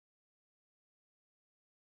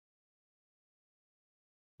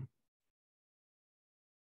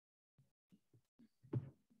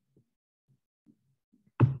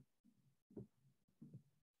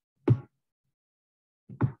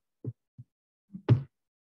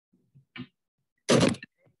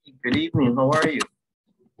Good evening. How are you?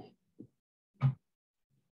 Good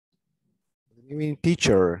evening,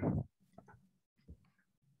 teacher.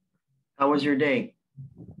 How was your day?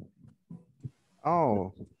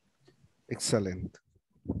 Oh, excellent.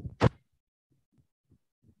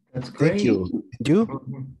 That's great. Thank you. And you?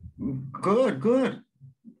 Good, good.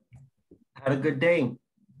 Had a good day.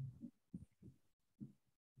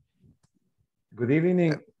 Good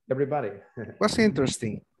evening, everybody. What's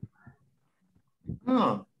interesting?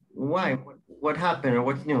 Oh, why? What happened or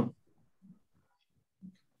what's new?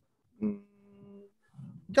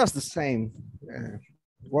 Just the same.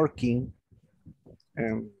 Working.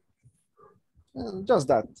 Just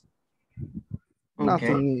that.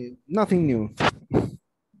 Okay. Nothing new.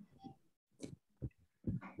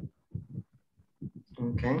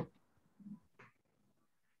 Okay.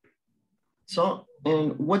 So,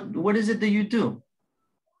 and what is it that you do?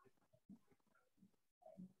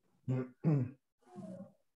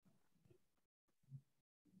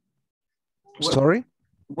 Sorry?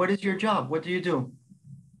 What is your job? What do you do?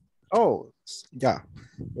 Oh, yeah.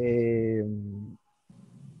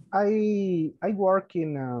 I work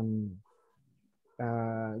in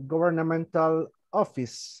governmental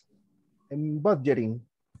office in budgeting.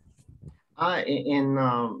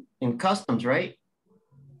 In customs, right?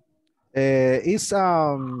 It's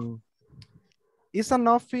an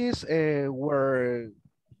office where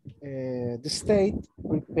the state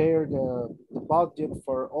prepare the budget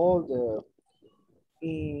for all the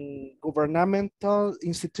governmental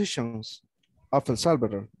institutions of El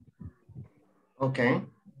Salvador. Okay.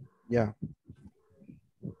 Yeah.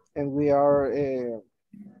 And we are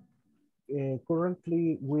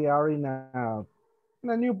currently we are in a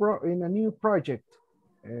new project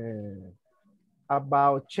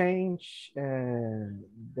about change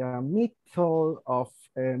the method of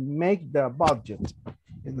make the budget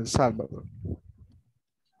in El Salvador.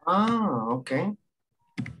 Ah, okay.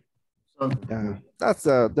 So Yeah, that's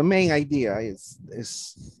the main idea is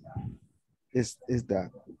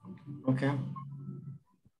that. okay.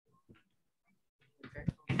 Okay.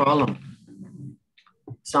 No problem.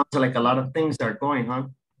 Sounds like a lot of things are going, huh?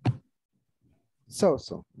 So.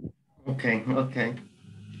 Okay, okay.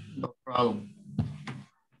 No problem.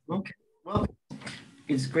 Okay. Well,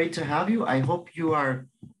 it's great to have you. I hope you are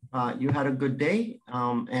you had a good day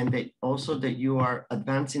and that also that you are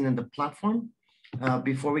advancing in the platform.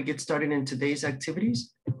 Before we get started in today's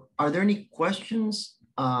activities, are there any questions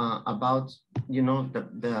about, you know,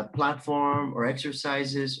 the platform or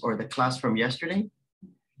exercises or the class from yesterday?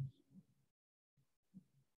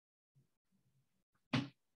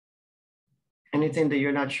 Anything that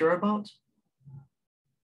you're not sure about?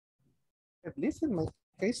 At least in my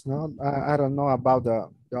case, no, I don't know about the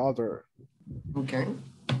other Okay.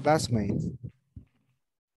 classmates.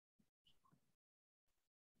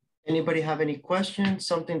 Anybody have any questions,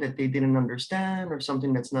 something that they didn't understand or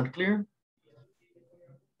something that's not clear?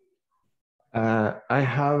 I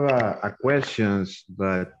have a questions,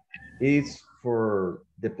 but it's for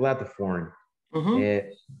the platform.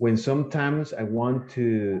 When sometimes I want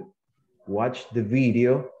to watch the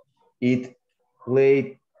video, it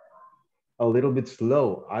played a little bit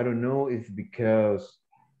slow. I don't know if because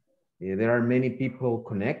there are many people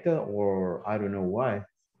connected or I don't know why,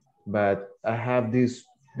 but I have this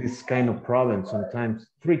kind of problem sometimes,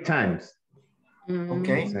 3 times.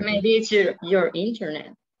 Okay. Maybe it's your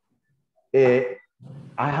internet. I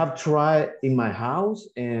have tried in my house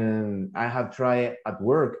and I have tried at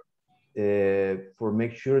work for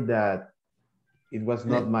make sure that it was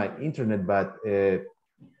not my internet, but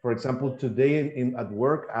for example, today at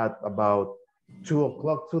work at about 2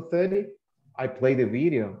 o'clock, 2:30, I played the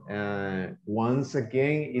video and once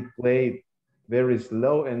again, it played very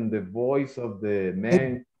slow and the voice of the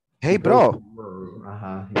man. Hey, bro.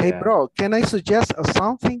 Yeah. Hey, bro, can I suggest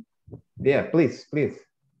something? Yeah, please.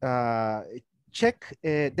 Check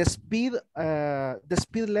the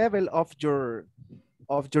speed level of your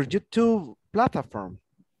YouTube platform.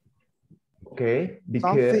 Okay,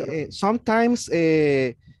 because sometimes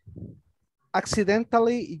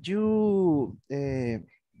accidentally you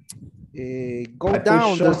go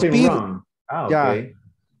down the speed. Wrong. Yeah, okay.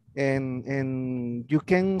 And you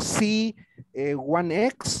can see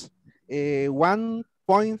 1x,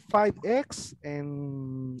 1.5x,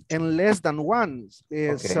 and less than 1.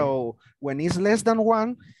 Okay. So when it's less than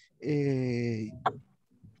 1, the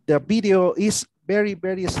video is very,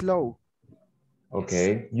 very slow.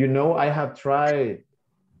 Okay. You know, I have tried,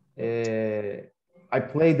 I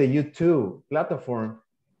played the YouTube platform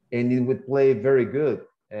and it would play very good.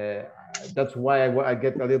 That's why I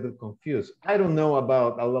get a little bit confused. I don't know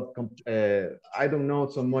about I don't know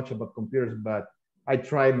so much about computers, but I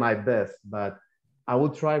tried my best, but I will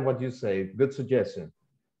try what you say. Good suggestion.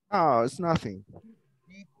 Oh, it's nothing.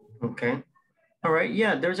 Okay. All right.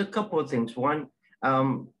 Yeah, there's a couple of things. One,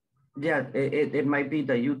 yeah, it might be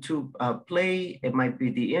the YouTube play. It might be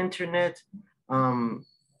the internet. I'm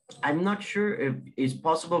not sure if it's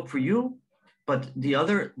possible for you, but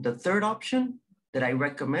the third option that I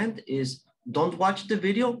recommend is don't watch the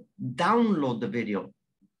video, download the video,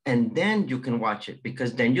 and then you can watch it,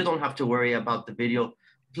 because then you don't have to worry about the video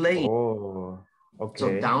playing. Oh, okay. So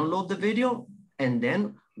download the video and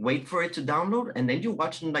then wait for it to download, and then you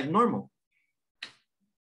watch them like normal.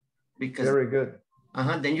 Because very good.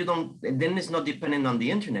 Then you don't, then it's not dependent on the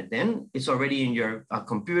internet. Then it's already in your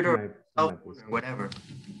computer, or whatever.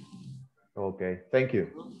 Okay, thank you.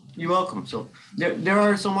 You're welcome. So there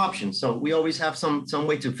are some options. So we always have some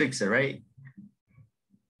way to fix it, right?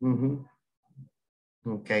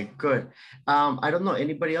 Okay, good. I don't know,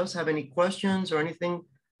 anybody else have any questions or anything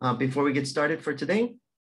before we get started for today?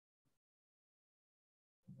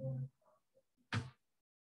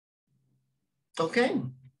 Okay,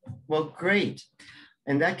 well, great.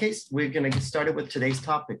 In that case, we're gonna get started with today's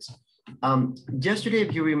topics. Yesterday,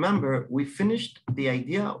 if you remember, we finished the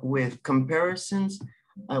idea with comparisons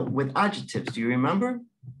with adjectives. Do you remember?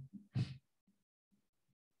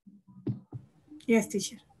 Yes,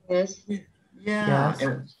 teacher. Yes. Yeah,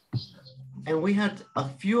 Yes. and we had a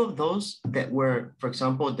few of those that were, for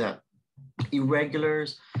example, the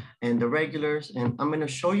irregulars and the regulars, and I'm gonna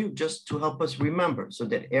show you just to help us remember so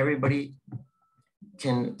that everybody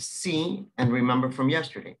can see and remember from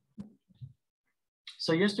yesterday.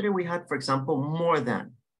 So yesterday we had, for example, more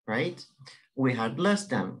than, right? We had less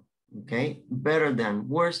than, okay? Better than,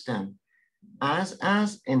 worse than, as,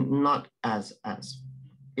 and not as.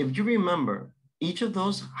 If you remember, each of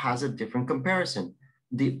those has a different comparison.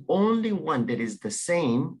 The only one that is the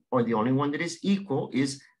same, or the only one that is equal,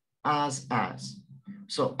 is as.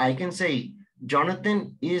 So I can say,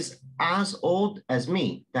 Jonathan is as old as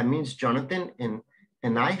me. That means Jonathan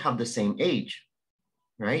and I have the same age,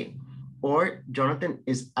 right? Or Jonathan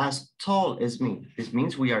is as tall as me. This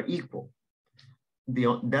means we are equal.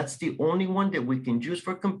 That's the only one that we can use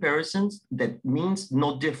for comparisons that means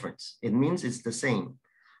no difference. It means it's the same.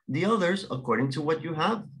 The others, according to what you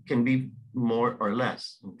have, can be more or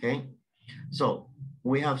less, okay? So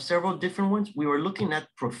we have several different ones. We were looking at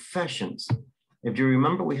professions. If you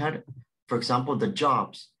remember, we had, for example, the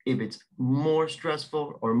jobs. If it's more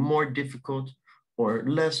stressful or more difficult or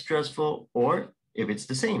less stressful, or if it's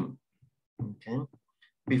the same. Okay.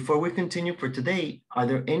 Before we continue for today, are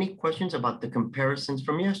there any questions about the comparisons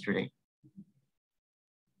from yesterday?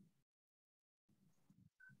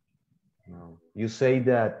 No. You say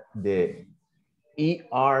that the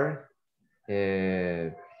ER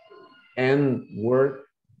and word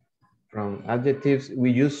from adjectives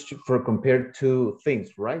we use for compare two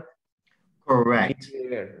things, right? Correct.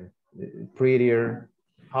 Prettier,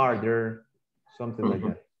 harder, something like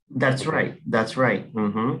that. That's right. That's right.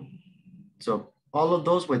 So all of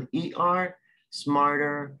those with ER,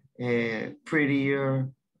 smarter, prettier,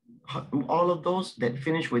 all of those that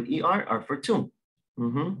finish with ER are for two.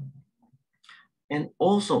 And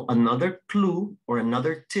also another clue or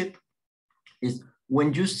another tip is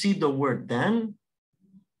when you see the word than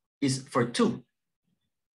is for two.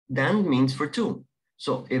 Than means for two.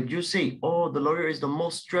 So if you say, oh, the lawyer is the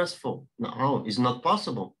most stressful, no, it's not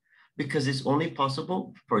possible because it's only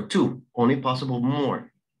possible for two, only possible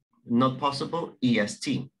more. Not possible,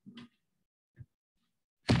 EST.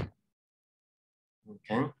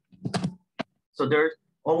 Okay. So there's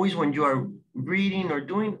always, when you are reading or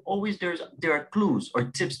doing, always there are clues or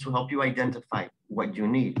tips to help you identify what you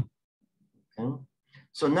need. Okay.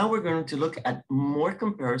 So now we're going to look at more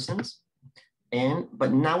comparisons,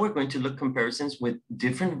 but now we're going to look comparisons with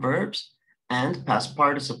different verbs and past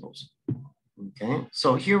participles. Okay,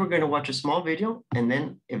 so here we're going to watch a small video, and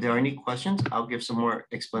then if there are any questions, I'll give some more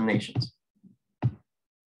explanations.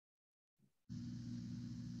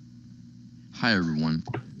 Hi, everyone.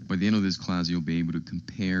 By the end of this class, you'll be able to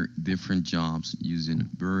compare different jobs using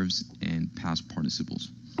verbs and past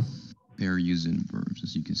participles. Compare using verbs,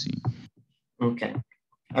 as you can see. Okay,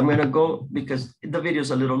 I'm going to go, because the video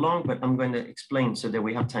is a little long, but I'm going to explain so that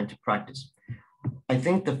we have time to practice. I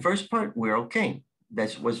think the first part, we're okay.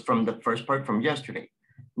 That was from the first part from yesterday.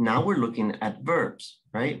 Now we're looking at verbs,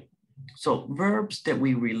 right? So verbs that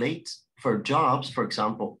we relate for jobs, for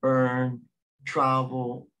example, earn,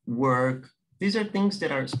 travel, work. These are things that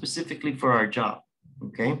are specifically for our job,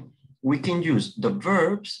 okay? We can use the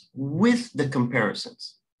verbs with the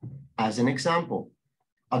comparisons. As an example,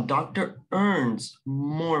 a doctor earns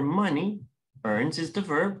more money, earns is the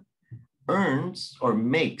verb, earns or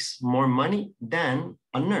makes more money than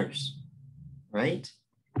a nurse, right?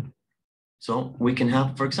 So we can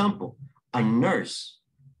have, for example, a nurse,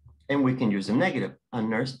 and we can use a negative. A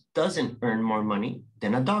nurse doesn't earn more money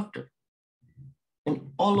than a doctor.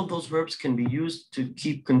 And all of those verbs can be used to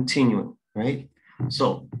keep continuing, right?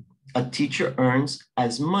 So a teacher earns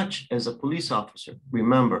as much as a police officer.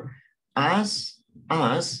 Remember, as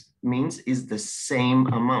means is the same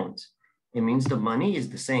amount. It means the money is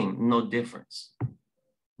the same, no difference.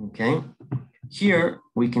 Okay? Here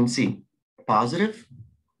we can see positive,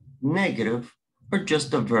 negative, or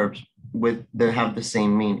just the verbs that have the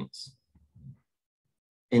same meanings.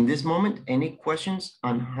 In this moment, any questions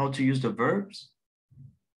on how to use the verbs?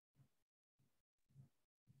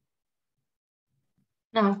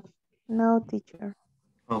 No. No, teacher.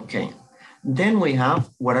 Okay. Then we have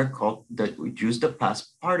what are called, we use the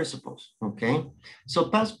past participles, okay? So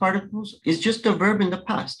past participles is just a verb in the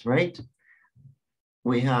past, right?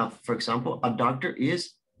 We have, for example, a doctor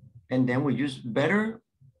is, and then we use better,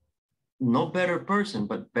 no better person,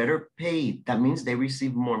 but better paid. That means they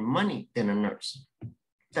receive more money than a nurse.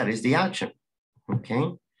 That is the action,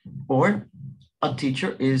 okay? Or a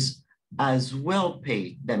teacher is as well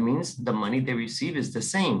paid. That means the money they receive is the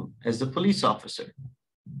same as the police officer.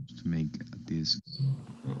 To make these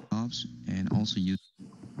jobs and also use.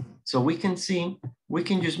 So we can see, we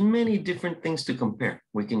can use many different things to compare.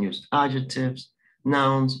 We can use adjectives,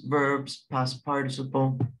 nouns, verbs, past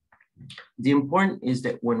participle. The important is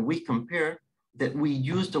that when we compare, that we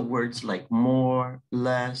use the words like more,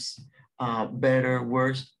 less, better,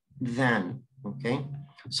 worse, than, okay?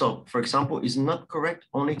 So for example, it's not correct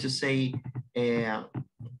only to say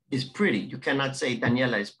is pretty. You cannot say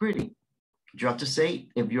Daniela is pretty. You have to say,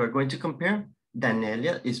 if you are going to compare,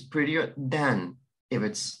 Daniela is prettier than, if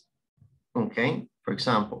it's, okay, for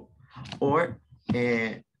example. Or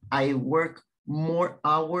I work more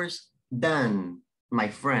hours than my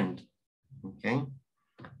friend, okay?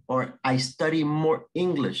 Or I study more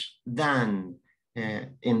English than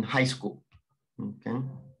in high school, okay?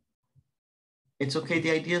 It's okay,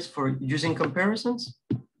 the ideas for using comparisons?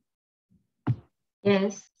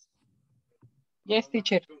 Yes. Yes,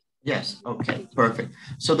 teacher. Yes, okay, perfect.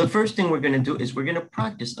 So the first thing we're gonna do is we're gonna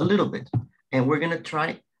practice a little bit, and we're gonna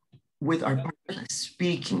try with our partners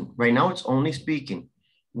speaking. Right now it's only speaking.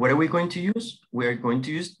 What are we going to use? We are going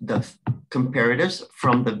to use the comparatives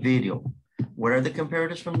from the video. What are the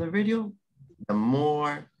comparatives from the video? The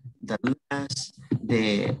more, the less,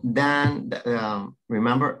 the than,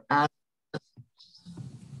 remember, as.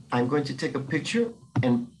 I'm going to take a picture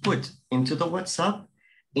and put into the WhatsApp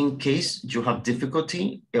in case you have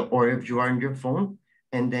difficulty or if you are on your phone,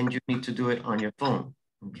 and then you need to do it on your phone,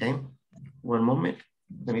 okay? One moment,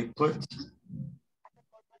 let me put.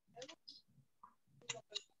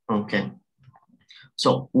 Okay,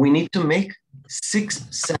 so we need to make 6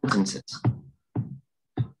 sentences,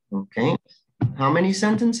 okay? How many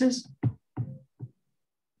sentences?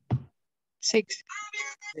 6.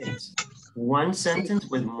 6. One sentence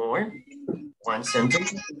with more, one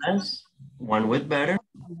sentence with less, one with better,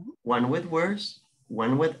 one with worse,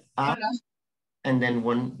 one with as, and then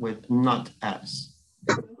one with not as.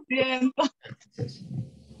 Bien.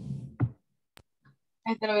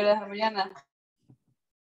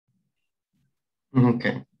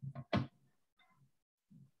 Okay.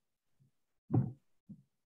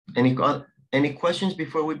 Any questions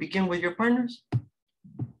before we begin with your partners?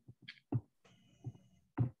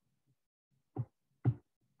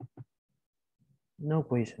 No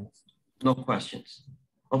questions. No questions.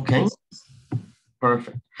 Okay,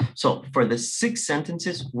 perfect. So for the 6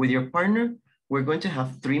 sentences with your partner, we're going to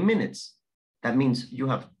have 3 minutes. That means you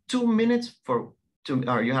have 2 minutes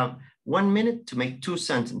you have 1 minute to make 2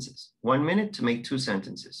 sentences, 1 minute to make 2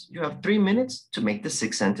 sentences. You have 3 minutes to make the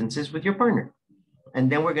 6 sentences with your partner.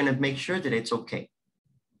 And then we're gonna make sure that it's okay.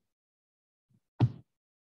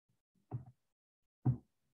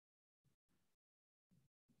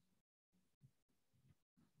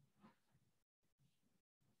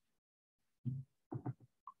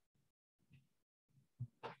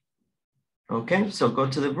 Okay, so go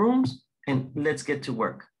to the rooms and let's get to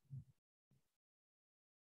work.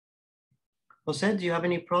 Jose, do you have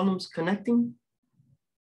any problems connecting?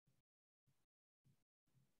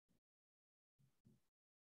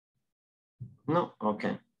 No,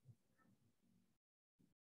 okay.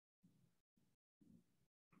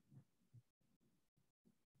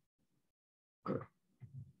 Good.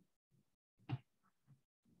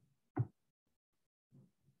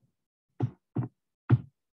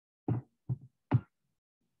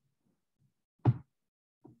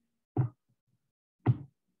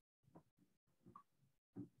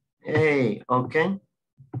 Hey, okay.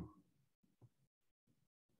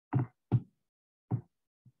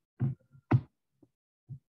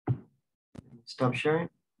 Stop sharing.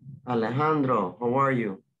 Alejandro, how are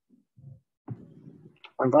you?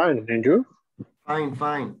 I'm fine, and you? Fine,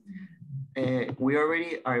 fine. We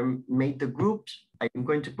already made the groups. I'm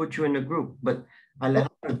going to put you in a group, but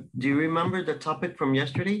Alejandro, do you remember the topic from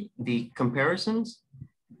yesterday, the comparisons?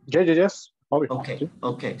 Yes. Okay,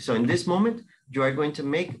 okay. So in this moment, you are going to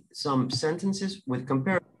make some sentences with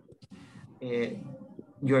comparison.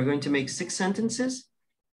 You are going to make 6 sentences.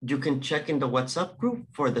 You can check in the WhatsApp group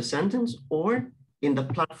for the sentence, or in the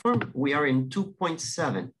platform, we are in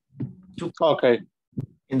 2.7. Okay.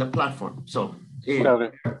 In the platform. So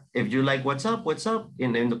if you like WhatsApp,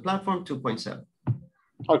 in the platform 2.7.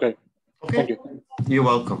 Okay. Okay. Thank you. You're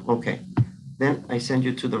welcome. Okay. Then I send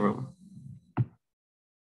you to the room.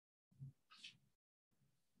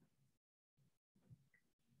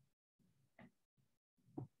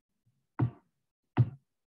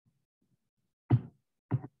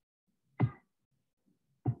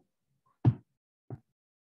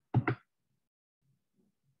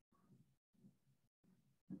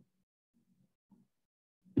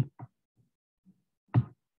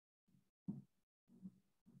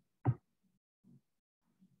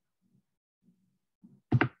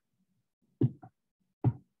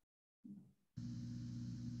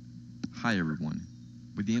 Hi everyone.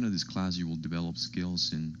 By the end of this class, you will develop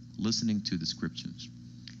skills in listening to descriptions.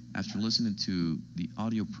 After listening to the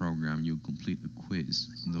audio program, you'll complete a quiz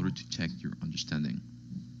in order to check your understanding.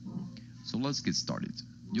 So let's get started.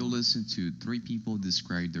 You'll listen to 3 people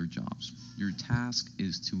describe their jobs. Your task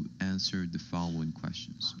is to answer the following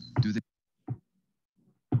questions. Do they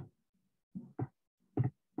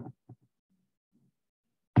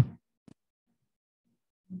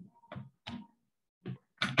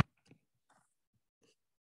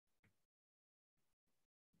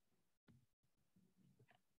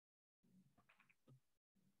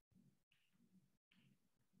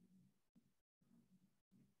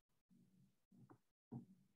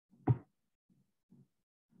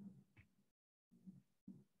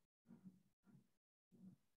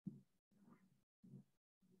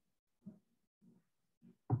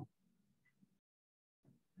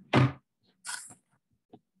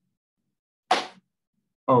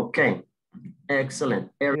Okay.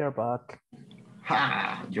 Excellent. We are back.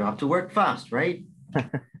 Ha, you have to work fast, right?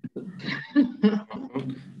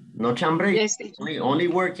 No chambre. Yes, only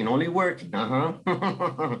working. All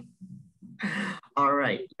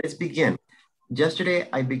right, let's begin. Yesterday,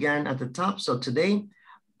 I began at the top. So today,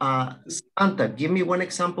 Samantha, give me one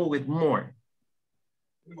example with more.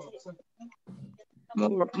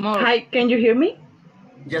 more. Hi, can you hear me?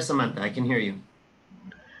 Yes, Samantha, I can hear you.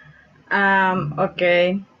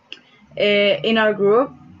 Okay. In our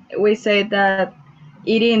group, we say that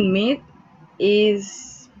eating meat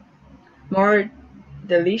is more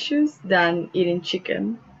delicious than eating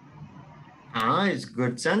chicken. Ah, it's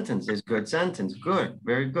good sentence. It's good sentence. Good,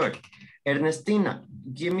 very good. Ernestina,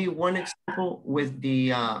 give me one example with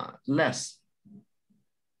the less.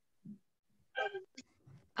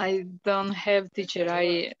 I don't have teacher.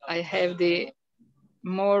 I have the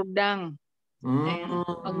more than.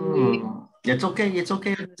 Only... It's okay,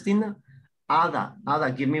 Ernestina. Ada,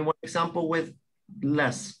 give me one example with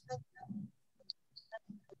less.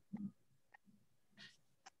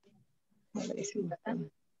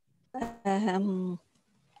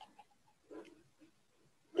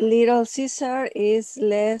 Little Caesar is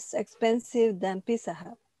less expensive than Pizza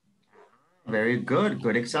Hut. Very good,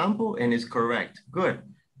 good example, and it's correct. Good.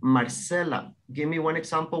 Marcela, give me one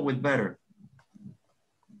example with better.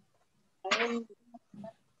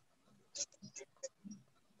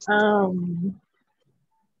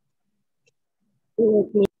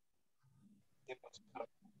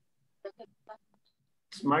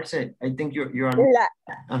 Marce, I think you're on.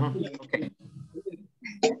 Okay.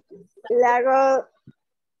 Lago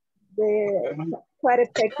de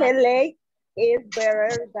Cuarteque Lake is better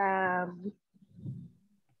than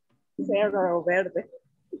Cerro Verde.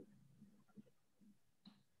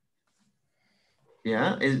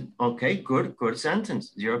 Yeah, is okay, good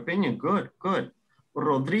sentence. Your opinion, good.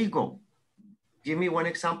 Rodrigo, give me one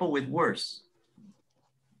example with worse.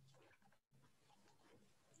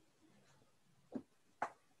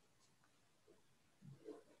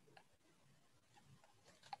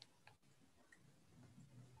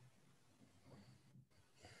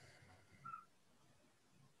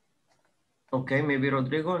 Okay, maybe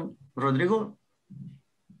Rodrigo. Rodrigo,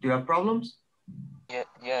 do you have problems?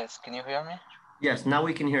 Yes, can you hear me? Yes, now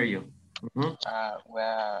we can hear you. Well,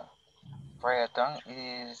 reggaeton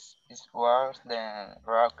is worse than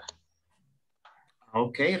rock.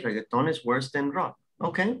 Okay, reggaeton is worse than rock.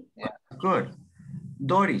 Okay, Yeah. good.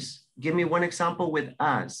 Doris, give me one example with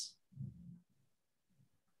as.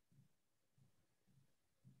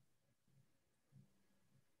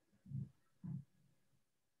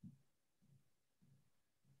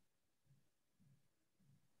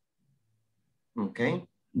 Okay,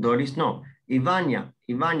 Doris, no. Ivania,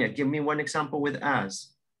 give me one example with as.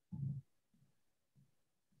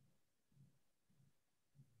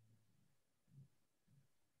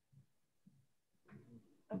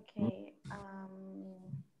 Okay.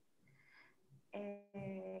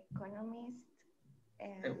 Economist.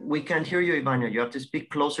 We can't hear you, Ivania. You have to speak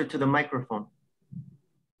closer to the microphone.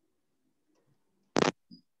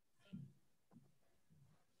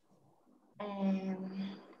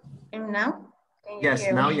 And now? Yes,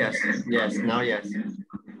 now yes. Yes, now yes.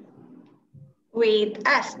 With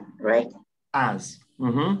us, right? As.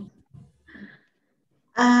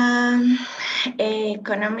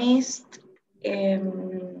 Economist.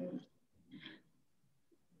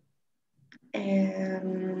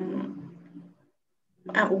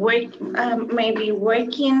 Maybe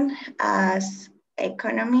working as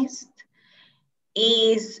economist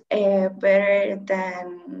is better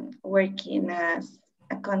than working as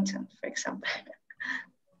accountant, for example.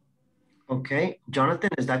 Okay, Jonathan,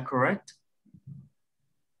 is that correct?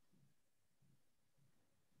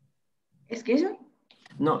 Excuse me?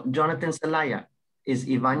 No, Jonathan Zelaya. Is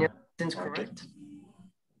Ivania correct?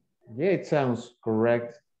 Yeah, it sounds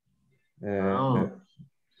correct. Oh.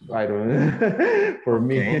 I don't know. For Okay.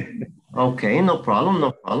 me. Okay, no problem,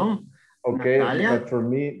 no problem. Okay, Natalia? but for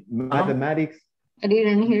me, mathematics. I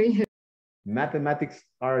didn't hear you. Mathematics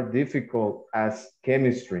are difficult as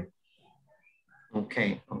chemistry.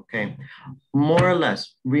 Okay, okay. More or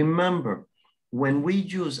less, remember, when we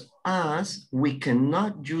use as, we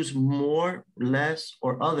cannot use more, less,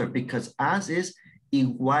 or other because as is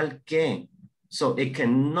igual que. So it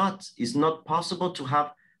cannot, it's not possible to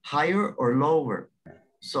have higher or lower.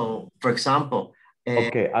 So for example.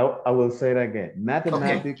 Okay, I will say it again.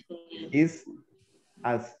 Mathematics is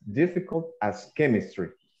as difficult as chemistry.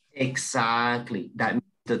 Exactly. That means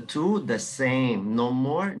the two the same, no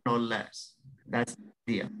more, no less. That's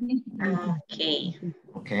the idea. Okay.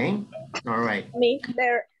 Okay. All right.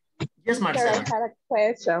 Mister. Yes, Marcela. I have a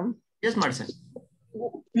question. Yes, Marcela.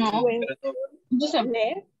 No. When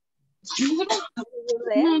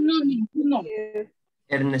No.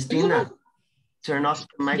 Ernestina, turn off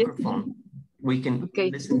the microphone. We can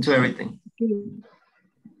listen to everything.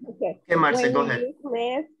 Okay. Okay, Marcela, go when ahead. you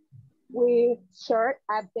use with short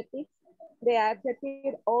adjectives, the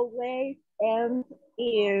adjective always ends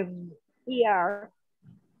in er.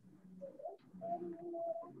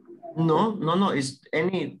 No. It's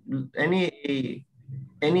any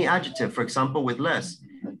adjective. For example, with less,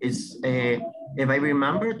 is if I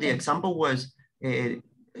remember, the example was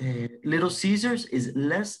Little Caesars is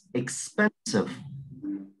less expensive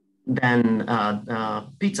than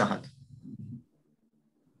Pizza Hut.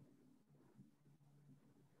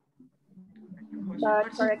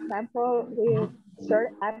 But for example, with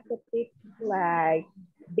short adjectives like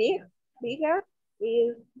bigger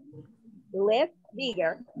is less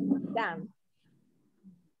bigger than.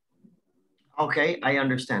 Okay, I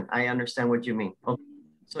understand. I understand what you mean. Okay.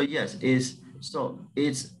 So yes, it's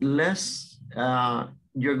less.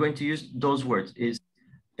 You're going to use those words. Is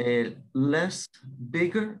less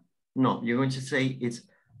bigger? No, you're going to say it's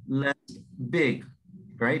less big,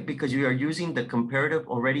 right? Because you are using the comparative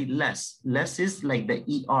already less. Less is like the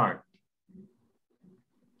ER.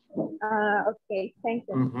 Okay, thank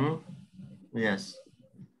you. Yes.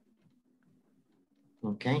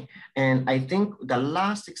 Okay, and I think the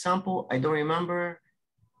last example, I don't remember,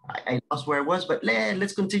 I lost where it was, but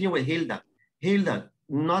let's continue with Hilda. Hilda,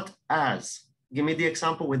 not as. Give me the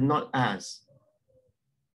example with not as.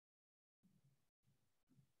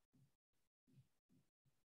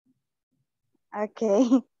 Okay.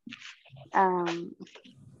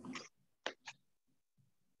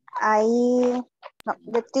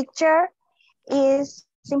 The teacher is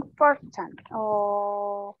important.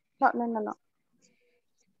 Oh, no.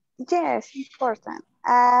 Yes, important.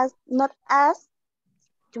 As not as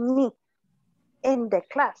to me in the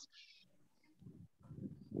class,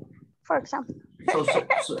 for example.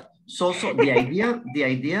 So the idea,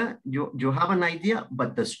 you have an idea,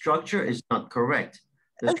 but the structure is not correct.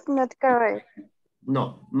 It's not correct.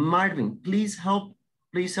 No, Marvin, please help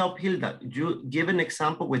Hilda. You give an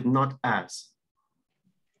example with not as.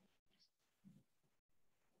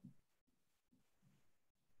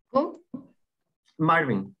 Who?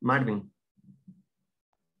 Marvin.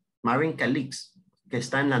 Marvin Calix, que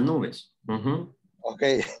está en las nubes.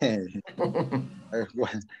 Okay.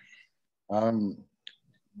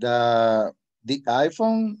 The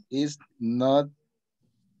iPhone is not,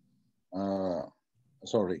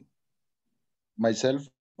 sorry, my cell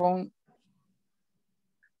phone,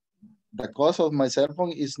 the cost of my cell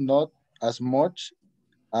phone is not as much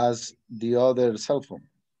as the other cell phone.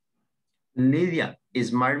 Lydia,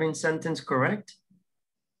 is Marvin's sentence correct?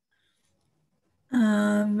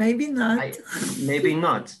 Maybe not. Maybe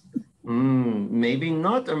not. Maybe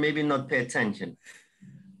not, or maybe not pay attention.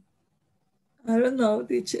 I don't know,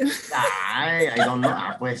 teacher. I don't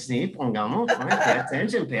know. Pues sí, pongamos. Pay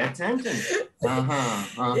attention, pay attention.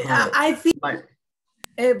 I think,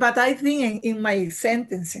 but I think in my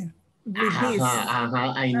sentence with this.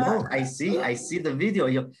 I know, I see the video.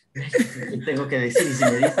 Yo tengo que decir, y si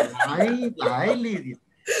me dice, ay, Lydia.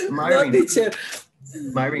 Marvin, no, teacher.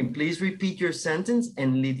 Marvin, please repeat your sentence,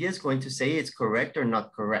 and Lydia is going to say it's correct or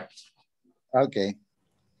not correct. Okay.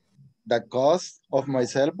 The cost of my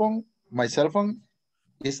cell phone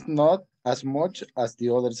is not as much as the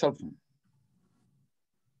other cell phone.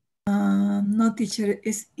 No, teacher,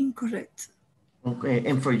 it's incorrect. Okay,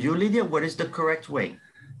 and for you, Lydia, what is the correct way?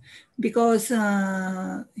 Because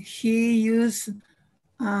he used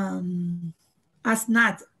as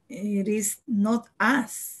not. It is not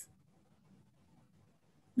as.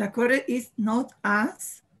 The correct is not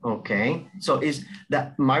as. Okay, so is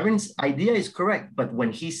that Marvin's idea is correct, but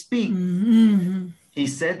when he speaks, he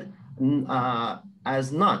said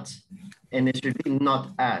as not, and it should be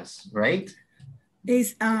not as, right?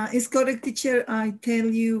 Is correct, teacher. I tell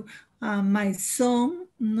you, my son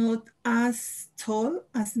not as tall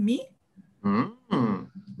as me.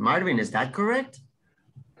 Marvin, is that correct?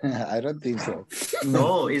 I don't think so.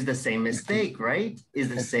 No, it's the same mistake, right? It's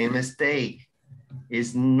the same mistake.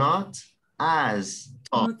 It's not as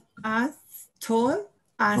tall. Not as tall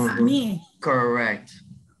as me. Correct.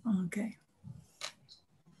 Okay.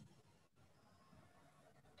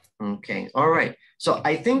 Okay, all right. So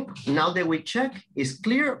I think now that we check, is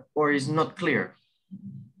clear or is not clear?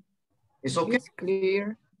 It's okay? It's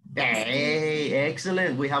clear. Hey,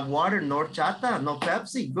 excellent. We have water, no chata, no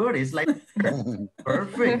Pepsi. Good. It's like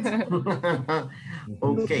perfect.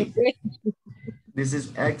 Okay. This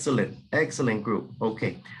is excellent. Excellent group.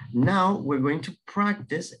 Okay. Now we're going to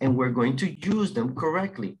practice and we're going to use them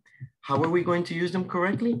correctly. How are we going to use them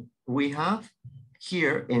correctly? We have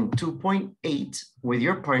here in 2.8 with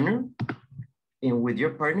your partner. And with your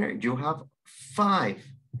partner, you have 5.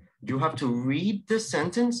 You have to read the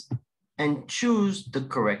sentence and choose the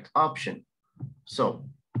correct option. So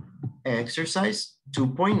exercise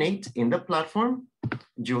 2.8 in the platform,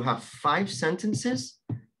 you have 5 sentences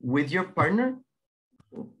with your partner.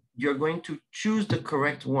 You're going to choose the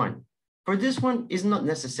correct one. For this one, it's not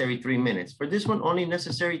necessary 3 minutes. For this one, only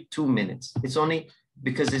necessary 2 minutes. It's only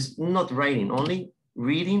because it's not writing, only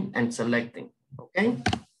reading and selecting, okay?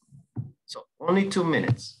 So only 2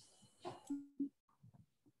 minutes.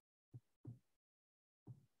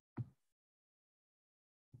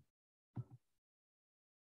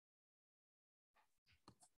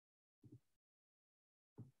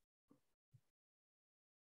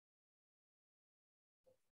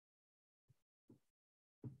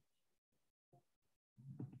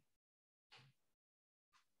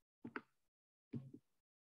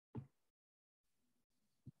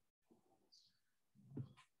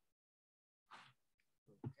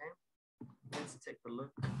 Let's take a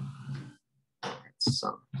look at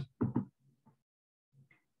some.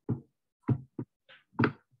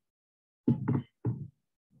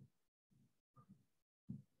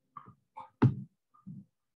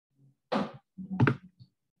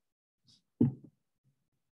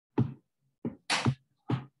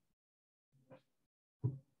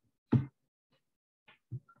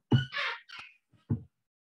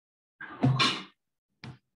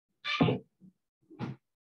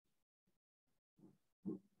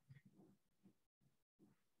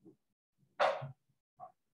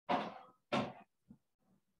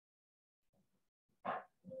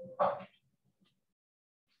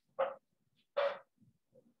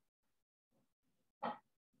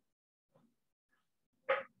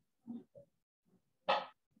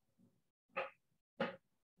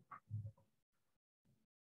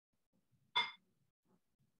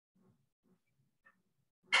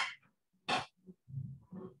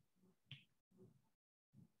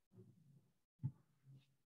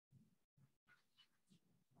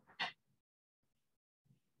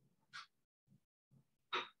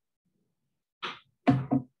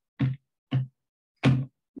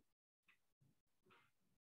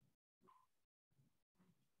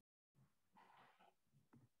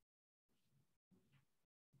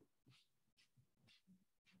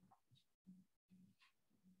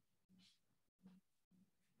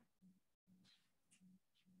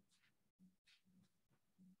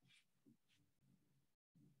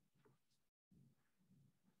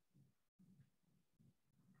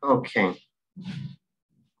 Okay.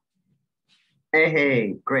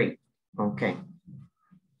 Hey, great. Okay.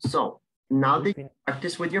 So now that you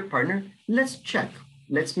practice with your partner, let's check.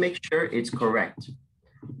 Let's make sure it's correct.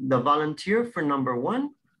 The volunteer for number 1.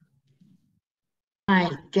 My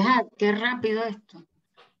God, qué rápido esto.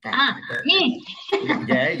 Ah, me.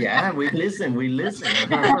 Yeah, we listen.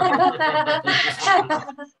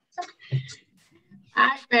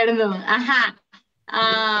 Ay, perdón. Ajá.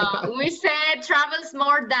 We said travels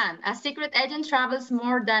more than. A secret agent travels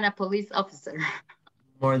more than a police officer.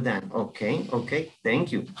 More than. Okay.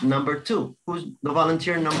 Thank you. Number 2. Who's the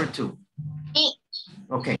volunteer number 2? Me.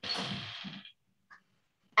 Okay.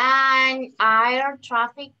 An air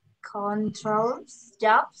traffic controls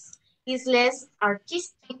jobs is less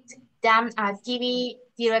artistic than a TV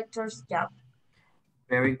director's job.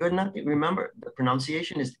 Very good. Now, remember, the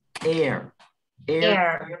pronunciation is air.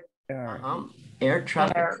 Air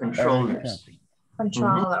traffic controllers.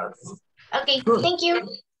 Okay, Good. thank you.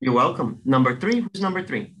 You're welcome. Number 3. Who's number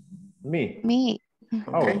 3? Me.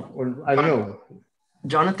 Okay. Oh, well, I don't know.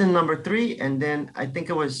 Jonathan, number 3, and then I think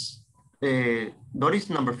it was Doris,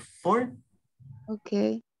 number 4.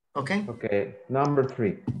 Okay. Okay, number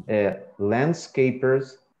 3.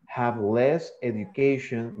 Landscapers have less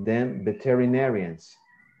education than veterinarians.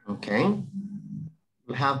 Okay.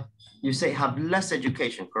 You say have less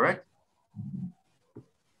education, correct?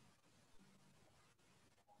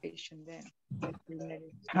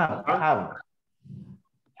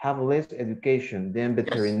 Have less education than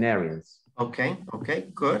veterinarians. Okay,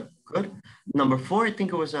 good. Number 4, I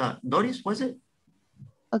think it was Doris, was it?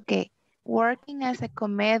 Okay. Working as a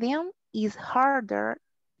comedian is harder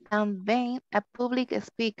than being a public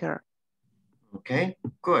speaker. Okay,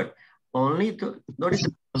 good. Only Doris,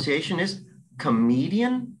 the pronunciation is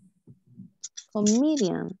comedian.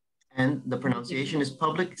 Comedian. And the pronunciation is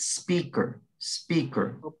public speaker.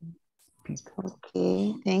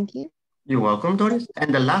 Okay, thank you. You're welcome, Doris.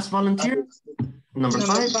 And the last volunteer, number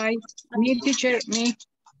 5. Me, teacher, me.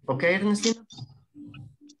 Okay, Ernestina.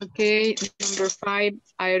 Okay, number 5,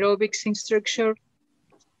 aerobics instructor.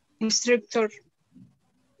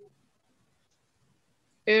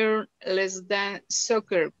 Earn less than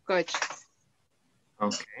soccer coach.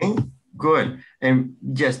 Okay, good. And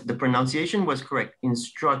yes, the pronunciation was correct.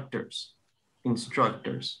 Instructors.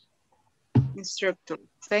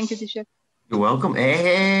 Thank you, teacher. You're welcome.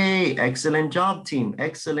 Hey, excellent job, team.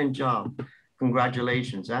 Excellent job.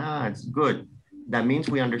 Congratulations. It's good. That means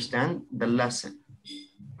we understand the lesson.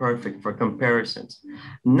 Perfect for comparisons.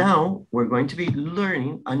 Now we're going to be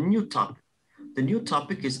learning a new topic. The new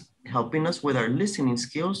topic is helping us with our listening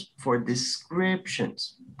skills for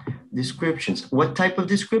descriptions. What type of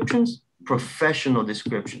descriptions? Professional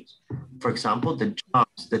descriptions. For example, the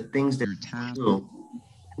jobs, the things that you do.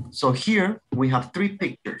 So here we have 3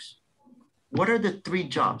 pictures. What are the 3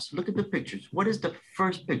 jobs? Look at the pictures. What is the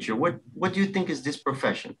first picture? What do you think is this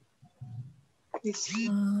profession?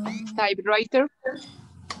 Typewriter.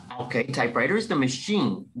 Okay, typewriter is the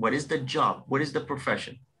machine. What is the job? What is the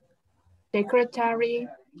profession? Secretary.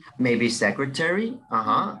 Maybe secretary.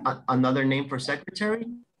 Another name for secretary?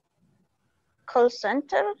 Call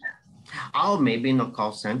center. Oh, maybe in a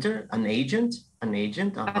call center. An agent.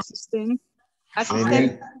 Assistant.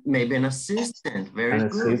 Maybe an assistant.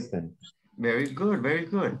 Very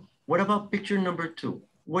good. What about picture number 2?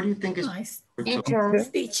 What do you think is Teacher.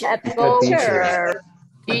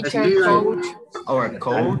 Coach. Or a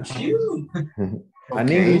coach. An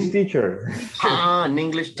English teacher. An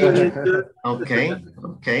English teacher.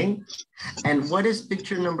 Okay. And what is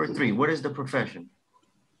picture number 3? What is the profession?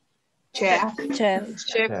 Chef. Good.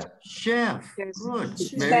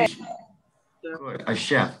 Very good. A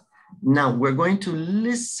chef. Now we're going to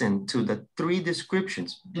listen to the 3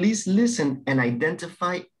 descriptions. Please listen and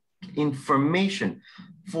identify information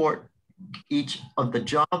for each of the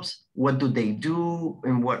jobs. What do they do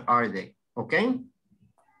and what are they? Okay?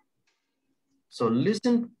 So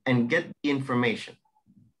listen and get the information.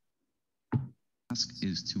 Task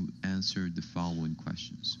is to answer the following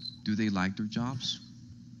questions. Do they like their jobs?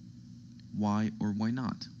 Why or why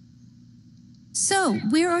not? So,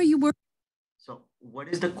 where are you working? So, what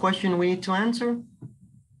is the question we need to answer?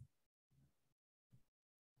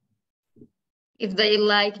 If they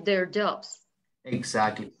like their jobs.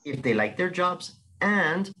 Exactly. If they like their jobs,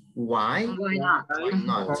 and why? Why not?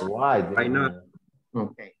 Why not?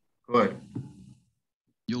 Okay, good.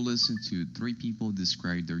 You'll listen to 3 people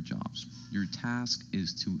describe their jobs. Your task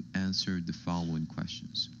is to answer the following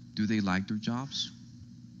questions. Do they like their jobs?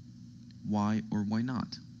 Why or why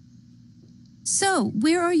not? So,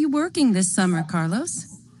 where are you working this summer, Carlos?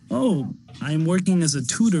 Oh, I'm working as a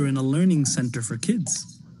tutor in a learning center for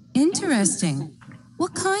kids. Interesting.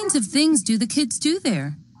 What kinds of things do the kids do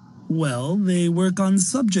there? Well, they work on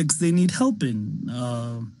subjects they need help in,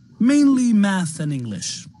 mainly math and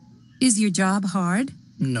English. Is your job hard?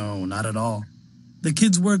 No, not at all. The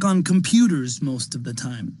kids work on computers most of the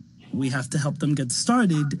time. We have to help them get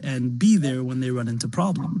started and be there when they run into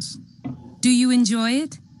problems. Do you enjoy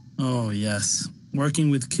it? Oh, yes. Working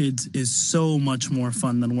with kids is so much more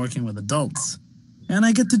fun than working with adults. And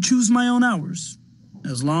I get to choose my own hours.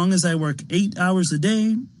 As long as I work 8 hours a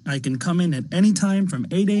day, I can come in at any time from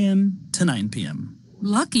 8 a.m. to 9 p.m.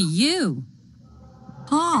 Lucky you.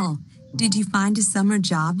 Paul, did you find a summer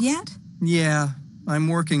job yet? Yeah, I'm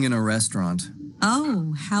working in a restaurant.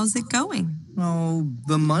 Oh, how's it going? Oh,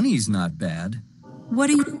 the money's not bad. What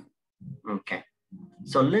are you... Okay,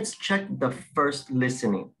 so let's check the first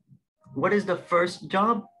listening. What is the first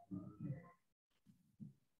job?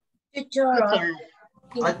 Tutor.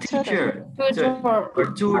 A teacher. Tutor.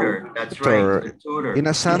 Or tutor, that's right, a tutor. In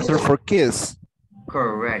a center for kids.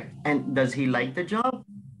 Correct. And does he like the job?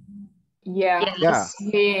 Yeah. Yeah.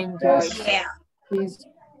 He enjoys his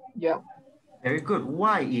job. Very good.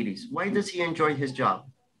 Why, Iris? Why does he enjoy his job?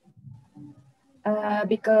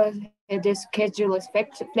 Because the schedule is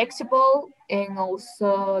flexible and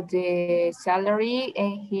also the salary,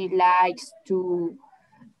 and he likes to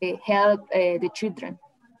help the children.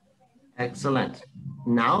 Excellent.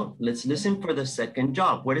 Now let's listen for the second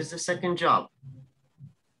job. What is the second job?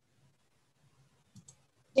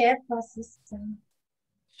 Chef assistant.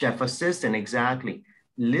 Chef assistant, exactly.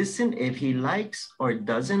 Listen if he likes or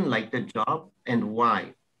doesn't like the job and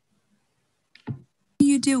why. What are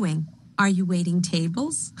you doing? Are you waiting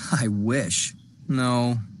tables? I wish.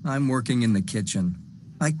 No, I'm working in the kitchen.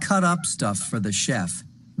 I cut up stuff for the chef,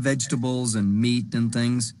 vegetables and meat and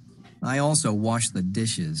things. I also wash the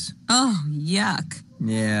dishes. Oh, yuck.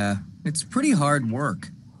 Yeah, it's pretty hard work.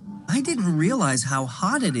 I didn't realize how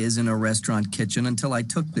hot it is in a restaurant kitchen until I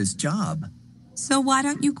took this job. So why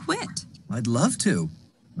don't you quit? I'd love to,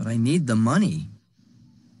 but I need the money.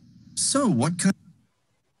 So what kind...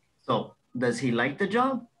 So, does he like the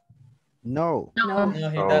job? No. No,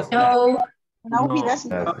 he doesn't. No. No, he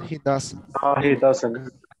doesn't. He doesn't. No, he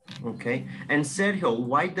doesn't. Okay. And Sergio,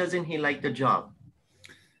 why doesn't he like the job?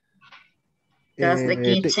 Because the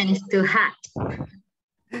kitchen is too hot.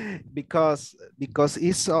 Because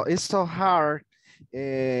it's so hard.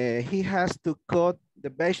 He has to cut the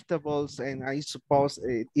vegetables, and I suppose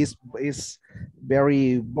it is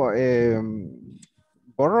very borrow.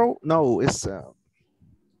 No, it's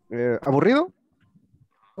aburrido.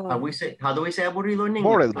 How do we say aburrido in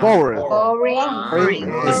English? Boring.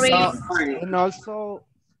 And also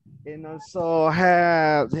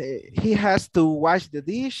he has to wash the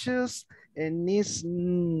dishes, and it's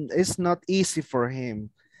not easy for him,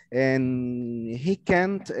 and he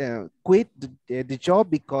can't quit the job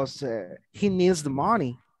because he needs the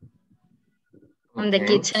money. And the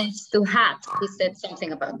kitchen is too hot. He said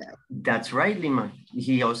something about that. That's right, Lima.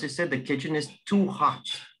 He also said the kitchen is too hot.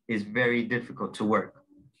 It's very difficult to work.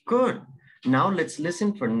 Good. Now let's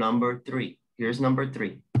listen for number 3. Here's number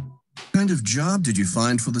 3. What kind of job did you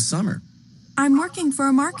find for the summer? I'm working for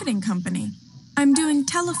a marketing company. I'm doing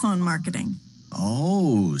telephone marketing.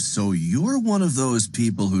 Oh, so you're one of those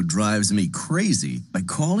people who drives me crazy by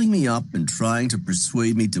calling me up and trying to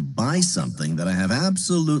persuade me to buy something that I have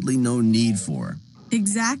absolutely no need for.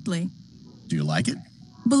 Exactly. Do you like it?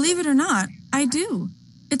 Believe it or not, I do.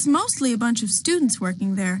 It's mostly a bunch of students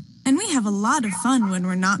working there, and we have a lot of fun when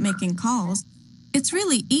we're not making calls. It's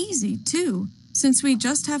really easy, too, since we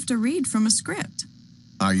just have to read from a script.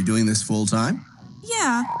 Are you doing this full time?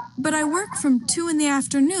 Yeah, but I work from 2 in the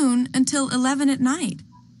afternoon until 11 at night,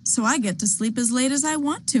 so I get to sleep as late as I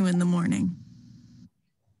want to in the morning.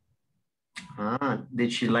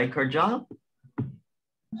 Did she like her job?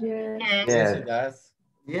 Yes. Yes, she does.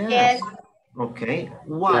 Yes. Okay.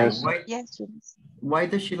 Why? Yes. Why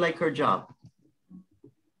does she like her job?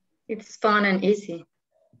 It's fun and easy.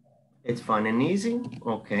 It's fun and easy?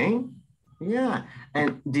 Okay. Yeah.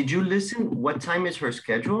 And did you listen? What time is her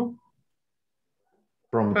schedule?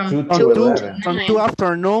 From 2 to 11. From 2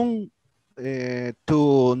 afternoon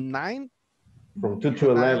to 9? From 2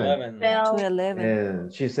 to 11. To 11.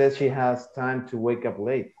 And she says she has time to wake up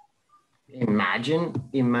late. Imagine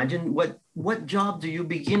what job do you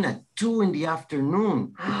begin at 2 in the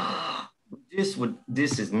afternoon?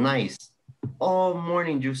 This is nice. All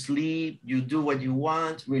morning you sleep, you do what you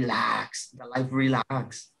want, relax, the life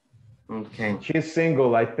relax. Okay. She's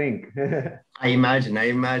single, I think. I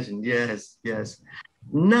imagine, yes.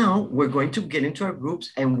 Now we're going to get into our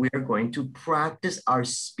groups and we're going to practice our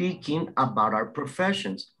speaking about our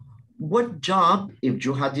professions. what job, if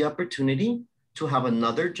you had the opportunity to have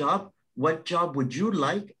another job, what job would you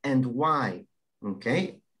like and why?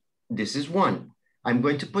 Okay, this is one. I'm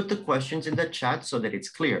going to put the questions in the chat so that it's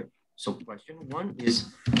clear. So question one is,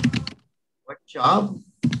 what job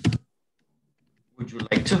would you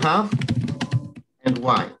like to have and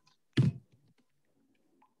why?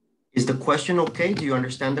 Is the question okay? Do you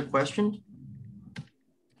understand the question?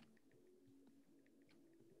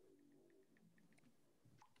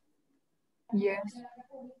 Yes.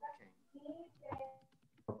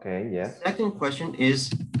 Okay, yes. Second question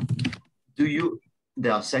is,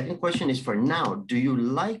 the second question is for now. Do you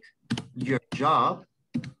like your job,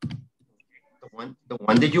 the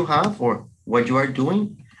one that you have or what you are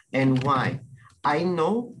doing and why? I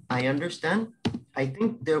know, I understand. I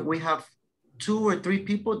think that we have 2 or 3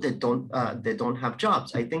 people that don't have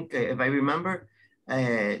jobs. I think if I remember,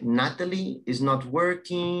 Natalie is not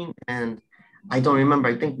working and I don't remember.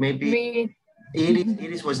 I think maybe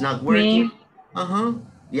Iris was not working. Uh-huh.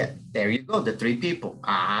 Yeah, there you go, the 3 people.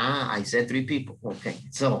 Ah, I said 3 people. Okay,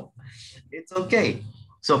 so it's okay.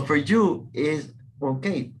 So for you is,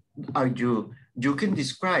 okay, you can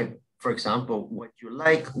describe, for example, what you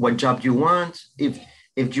like, what job you want, if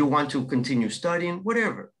you want to continue studying,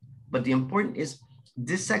 whatever. But the important is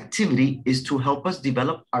this activity is to help us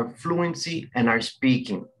develop our fluency and our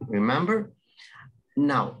speaking, remember?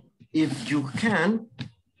 Now, if you can,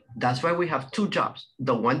 that's why we have 2 jobs,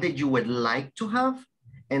 the one that you would like to have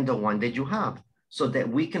and the one that you have, so that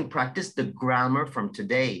we can practice the grammar from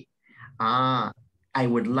today. I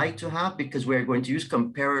would like to have, because we're going to use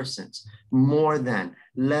comparisons, more than,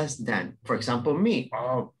 less than. For example, me,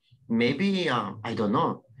 maybe, I don't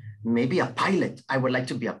know, maybe a pilot. I would like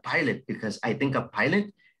to be a pilot because I think a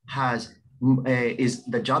pilot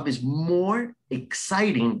the job is more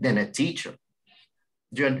exciting than a teacher.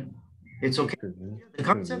 It's okay, the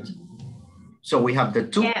concept? So we have the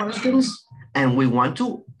 2 questions and we want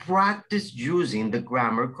to practice using the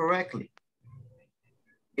grammar correctly.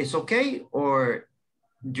 It's okay, or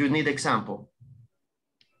do you need example?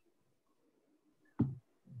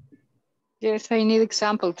 Yes, I need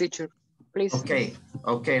example, teacher, please. Okay,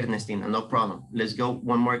 Ernestina, no problem. Let's go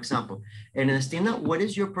one more example. Ernestina, what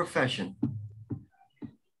is your profession?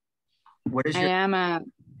 What is I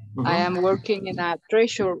am working in a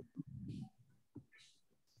treasure.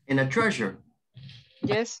 In a treasure?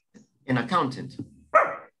 Yes. An accountant?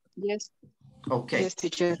 Yes. Okay. Yes,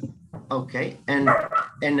 teacher. Okay, and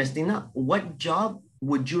Ernestina, what job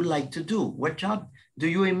would you like to do? What job do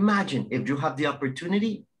you imagine if you have the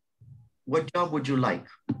opportunity? What job would you like?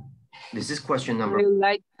 This is question number.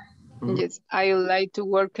 Yes, I would like to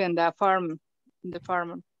work in the farm, in the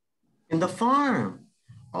farm. In the farm?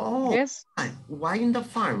 Oh, yes. Why in the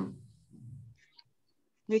farm?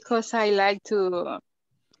 Because I like to,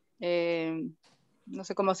 no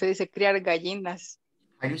sé cómo se dice, criar gallinas.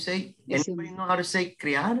 How do you say? Anybody know how to say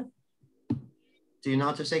criar? Do you know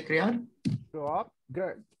how to say criar? Grow up?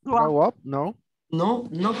 Grow up? No.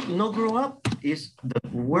 No, grow up is the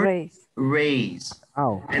word raise.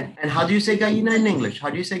 Oh. And how do you say gallina in English? How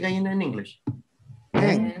do you say gallina in English?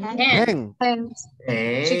 Hen.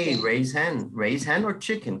 Hey, Chicken. raise hen. Raise hen or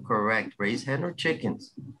chicken, correct. Raise hen or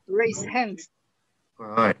chickens. Raise hens.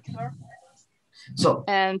 Correct. So.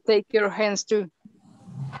 And take your hands too.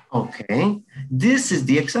 Okay, this is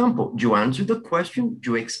the example. You answer the question,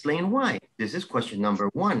 you explain why. This is question number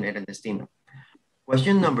 1, Ernestina.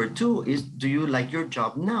 Question number 2 is, do you like your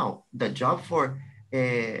job now? The job for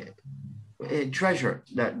treasure,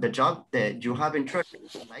 the job that you have in treasure,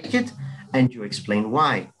 you like it, and you explain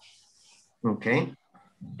why. Okay,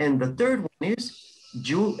 and the third one is,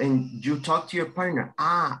 you talk to your partner.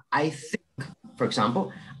 I think, for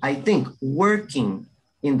example, I think working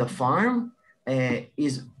in the farm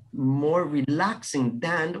is more relaxing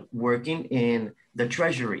than working in the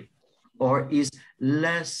treasury, or is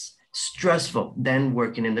less stressful than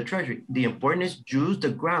working in the treasury. The important is use the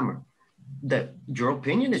grammar. Your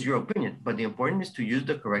opinion is your opinion, but the important is to use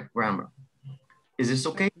the correct grammar. Is this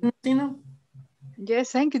okay, Tina?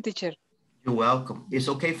 Yes, thank you, teacher. You're welcome. It's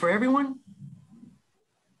okay for everyone?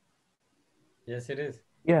 Yes, it is.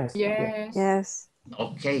 Yes. Yes.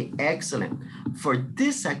 Okay, excellent. For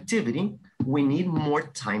this activity, we need more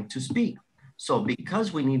time to speak. So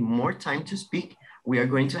because we need more time to speak, we are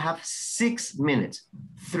going to have 6 minutes,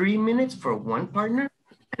 3 minutes for one partner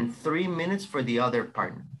and 3 minutes for the other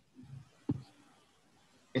partner.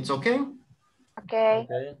 It's okay? Okay.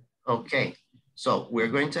 Okay, so we're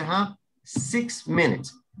going to have 6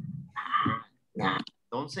 minutes.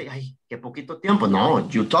 Don't say, ay, qué poquito tiempo. No,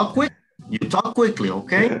 you talk quick. You talk quickly,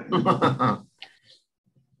 okay?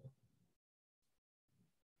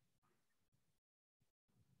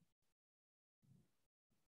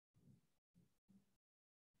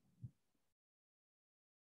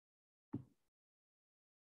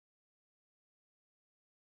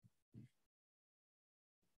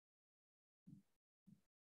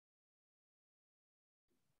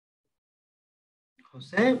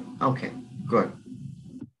 Jose? Okay, good.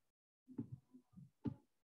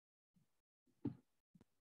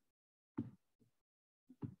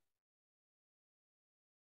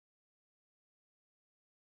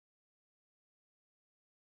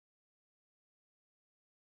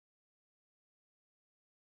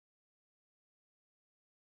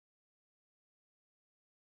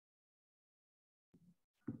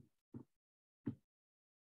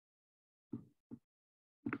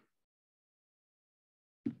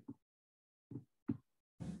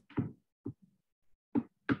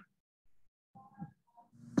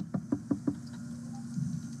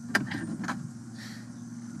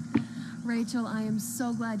 Rachel, I am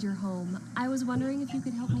so glad you're home. I was wondering if you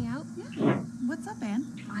could help me out. Yeah. What's up,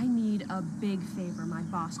 Anne? I need a big favor. My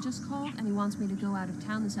boss just called and he wants me to go out of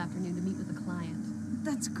town this afternoon to meet with a client.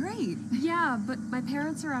 That's great. Yeah, but my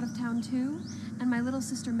parents are out of town too, and my little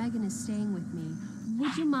sister Megan is staying with me.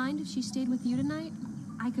 Would you mind if she stayed with you tonight?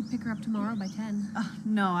 I could pick her up tomorrow by 10.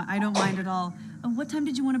 No, I don't mind at all. What time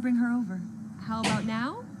did you want to bring her over? How about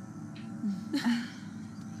now?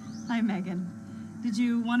 Hi, Megan. Did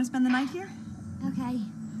you want to spend the night here? Okay.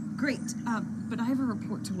 Great, but I have a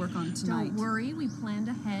report to work on tonight. Don't worry, we planned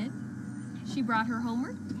ahead. She brought her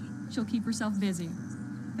homework. She'll keep herself busy.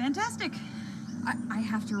 Fantastic. I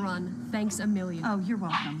have to run. Thanks a million. Oh, you're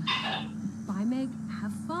welcome. Bye, Meg.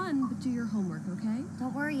 Have fun, but do your homework, okay?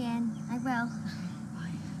 Don't worry, Anne. I will.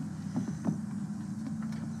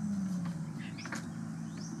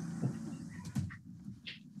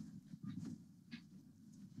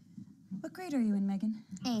 What grade are you in, Megan?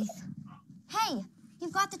 8th. Hey,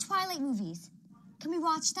 you've got the Twilight movies. Can we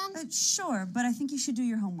watch them? Sure, but I think you should do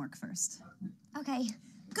your homework first. Okay.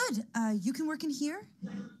 Good. You can work in here.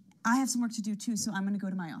 I have some work to do too, so I'm going to go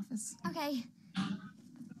to my office. Okay.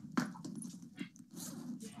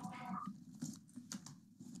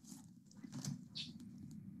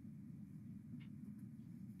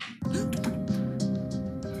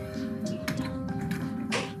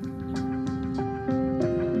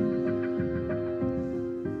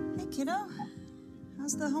 Hey, kiddo.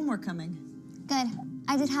 How's the homework coming? Good.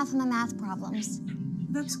 I did half of my math problems.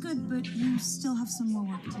 That's good, but you still have some more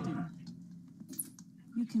work to do.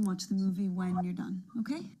 You can watch the movie when you're done,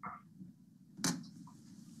 okay?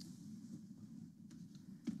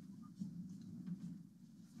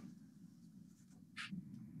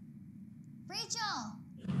 Rachel!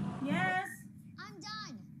 Yes? I'm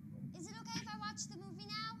done. Is it okay if I watch the movie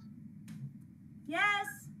now? Yes?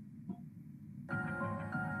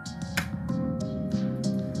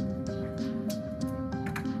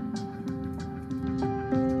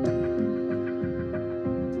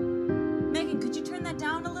 Megan, could you turn that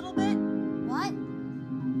down a little bit? What?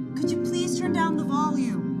 Could you please turn down the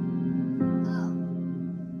volume? Oh.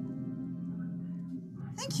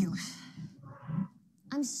 Thank you.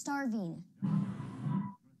 I'm starving.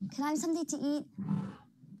 Can I have something to eat?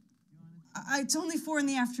 It's only 4 in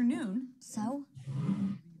the afternoon. So?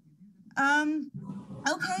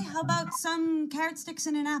 Okay, how about some carrot sticks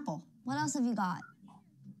and an apple? What else have you got?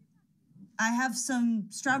 I have some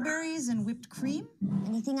strawberries and whipped cream.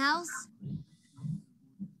 Anything else?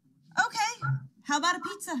 Okay, how about a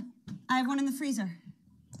pizza? I have one in the freezer.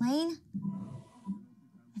 Plain?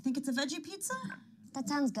 I think it's a veggie pizza. That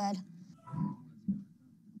sounds good.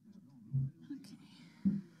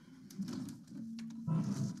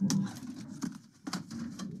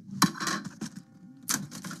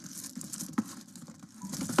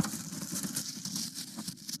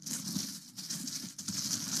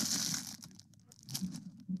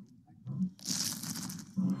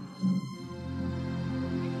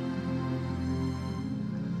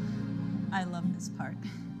 I love this part.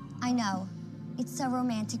 I know. It's so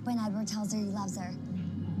romantic when Edward tells her he loves her.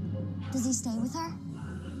 Does he stay with her?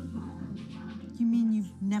 You mean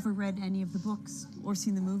you've never read any of the books or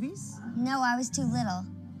seen the movies? No, I was too little.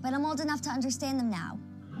 But I'm old enough to understand them now.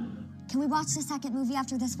 Can we watch the second movie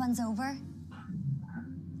after this one's over?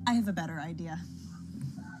 I have a better idea.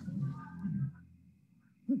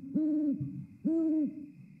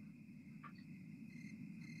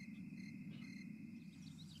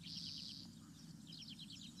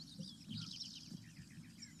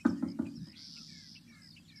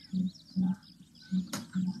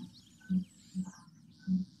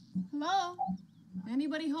 Hello?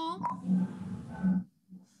 Anybody home?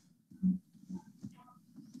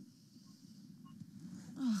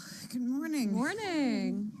 Oh, good morning.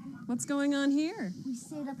 Morning. What's going on here? We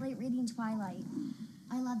stayed up late reading Twilight.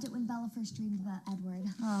 I loved it when Bella first dreamed about Edward.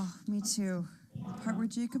 Oh, me too. The part where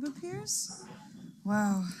Jacob appears?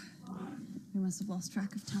 Wow. We must have lost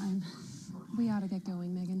track of time. We ought to get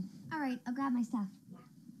going, Megan. All right, I'll grab my stuff.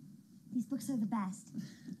 These books are the best.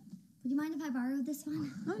 Would you mind if I borrowed this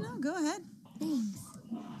one? Oh, no, go ahead. Thanks.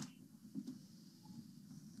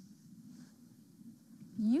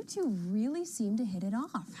 You two really seem to hit it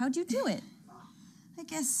off. How'd you do it? I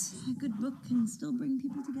guess a good book can still bring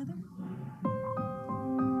people together.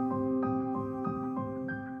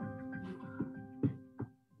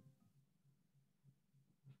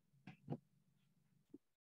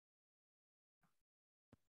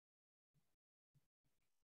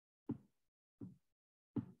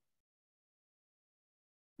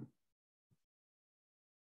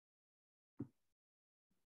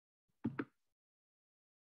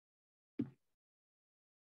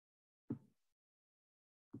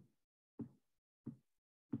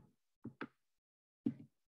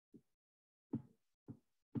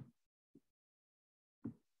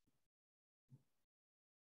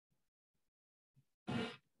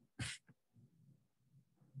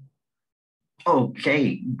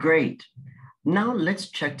 Okay, great. Now let's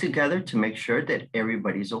check together to make sure that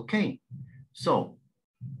everybody's okay. So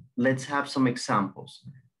let's have some examples.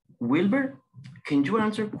 Wilbur, can you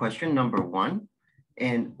answer question number 1?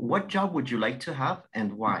 And what job would you like to have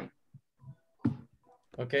and why?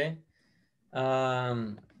 Okay.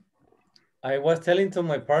 I was telling to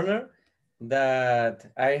my partner that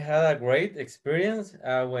I had a great experience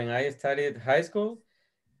when I studied high school,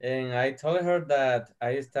 and I told her that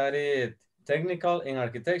I studied technical in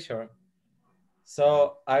architecture.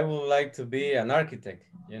 So I would like to be an architect,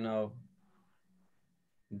 you know.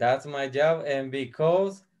 That's my job, and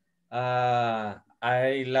because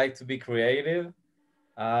I like to be creative,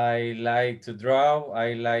 I like to draw,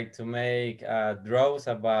 I like to make draws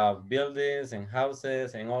about buildings and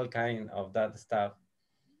houses and all kind of that stuff.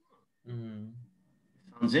 Mm.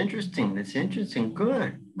 Sounds interesting. That's interesting.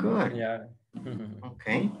 Good, good. Yeah.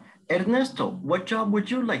 Okay. Ernesto, what job would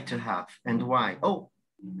you like to have and why? Oh,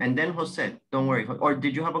 and then Jose, don't worry. Or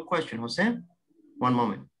did you have a question, Jose? One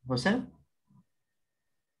moment. Jose?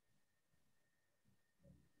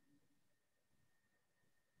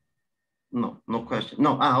 No, no question.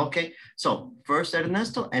 No, okay. So first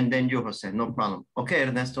Ernesto and then you, Jose, no problem. Okay,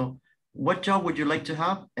 Ernesto, what job would you like to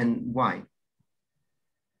have and why?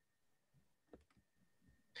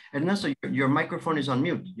 Ernesto, your microphone is on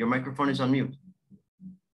mute. Your microphone is on mute.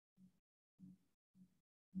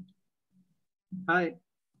 Hi.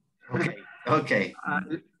 Okay, okay.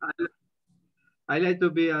 I like to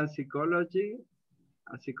be a psychology.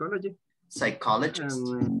 Psychologist?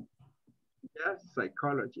 Yes,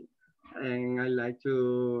 psychology. And I like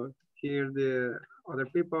to hear the other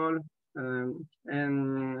people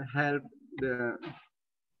and help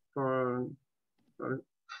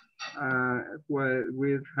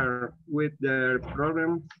with their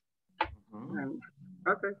problems.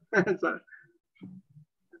 Okay. So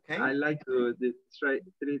okay. I like to treat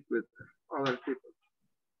with other people.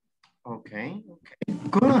 Okay, okay.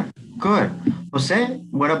 Good, good. Jose,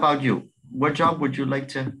 what about you? What job would you like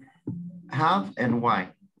to have and why?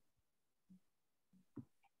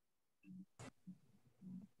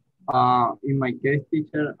 In my case,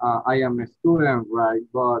 teacher, I am a student, right?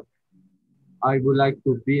 But I would like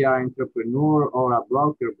to be an entrepreneur or a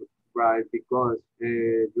broker, right? Because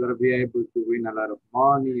you will be able to win a lot of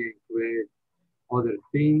money and create other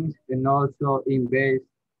things, and also invest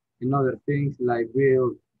in other things like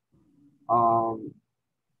build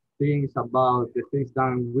things about the things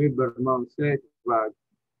that Wilbur said, right?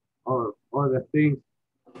 Or other things.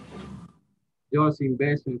 Just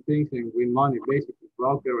invest in things and win money, basically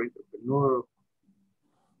broker, entrepreneur.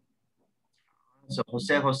 So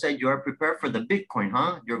Jose, you are prepared for the Bitcoin,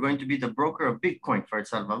 huh? You're going to be the broker of Bitcoin for El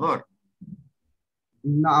Salvador.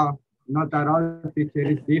 No, not at all, teacher.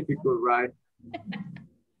 It's difficult, right?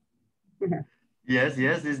 Yes,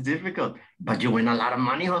 it's difficult. But you win a lot of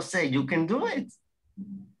money, Jose. You can do it.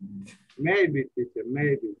 Maybe, teacher,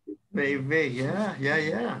 maybe. Maybe,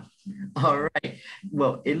 yeah. All right.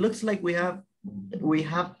 Well, it looks like we have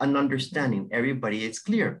an understanding. Everybody is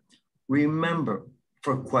clear. Remember,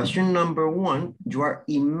 for question number 1, you are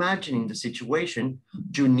imagining the situation.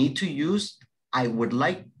 You need to use I would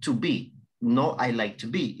like to be. No, I like to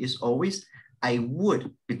be. It's always I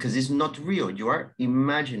would, because it's not real. You are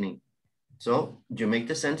imagining. So you make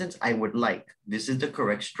the sentence, I would like. This is the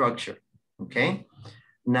correct structure, okay?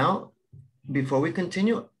 Now, before we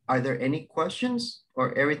continue, are there any questions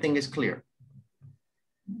or everything is clear?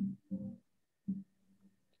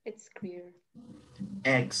 It's clear.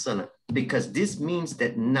 Excellent, because this means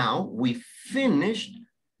that now we finished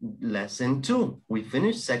lesson 2. We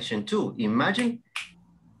finished section 2. Imagine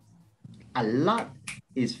a lot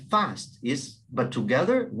is fast, but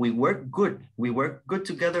together we work good. We work good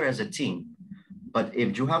together as a team. But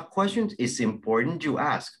if you have questions, it's important you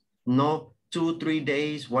ask. No 2, 3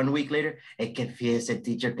 days, 1 week later, es que fíjese,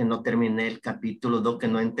 teacher, que no terminé el capítulo 2, que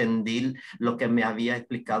no entendí lo que me había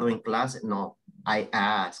explicado en clase. No, I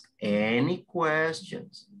ask. Any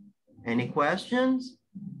questions? Any questions?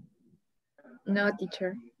 No,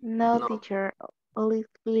 teacher. No, teacher. All is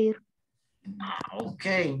clear.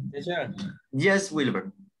 Okay. Teacher. Yes,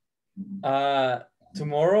 Wilbur.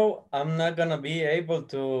 Tomorrow, I'm not gonna be able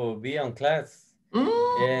to be on class.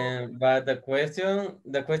 But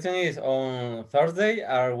the question is, on Thursday,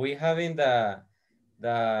 are we having the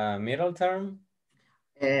middle term?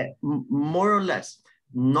 More or less,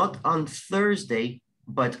 not on Thursday,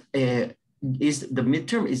 but the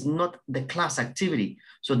midterm is not the class activity.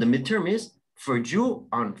 So the midterm is for you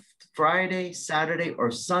on Friday, Saturday,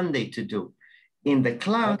 or Sunday to do. In the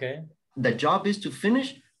class, okay, the job is to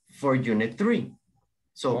finish for Unit 3.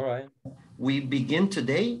 So all right, we begin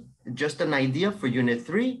today, just an idea for Unit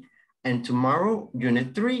 3, and tomorrow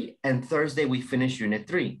Unit 3, and Thursday we finish Unit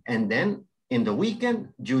 3. And then in the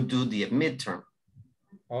weekend, you do the midterm.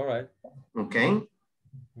 All right. Okay.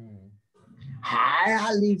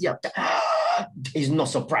 Hi, Lydia. It's no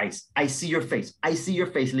surprise. I see your face. I see your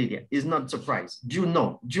face, Lydia. It's not surprise. You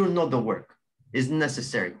know the work is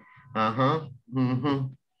necessary.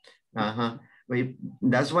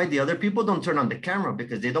 That's why the other people don't turn on the camera,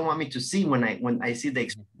 because they don't want me to see when I see the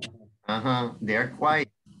they're quiet.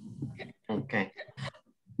 Okay.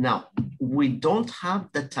 Now, we don't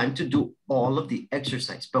have the time to do all of the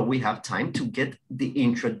exercise, but we have time to get the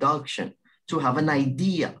introduction, to have an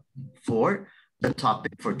idea for the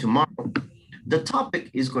topic for tomorrow. The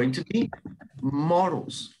topic is going to be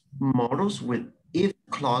modals with if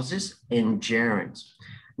clauses and gerunds.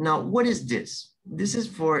 Now, what is this? This is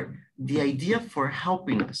for the idea for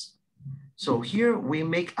helping us. So here we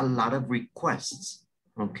make a lot of requests,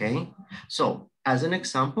 okay? So as an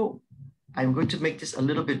example, I'm going to make this a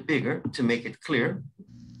little bit bigger to make it clear.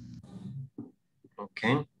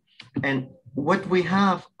 Okay. And what we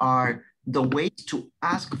have are the ways to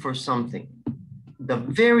ask for something. The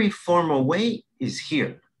very formal way is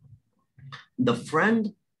here. The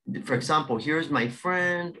friend, for example, here's my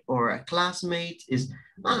friend or a classmate is,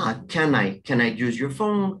 can I use your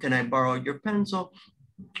phone? Can I borrow your pencil?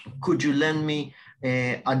 Could you lend me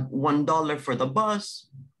 $1 for the bus?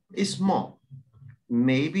 It's small.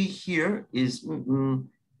 Maybe here is,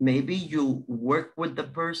 maybe you work with the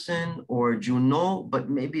person or but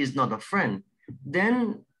maybe it's not a friend.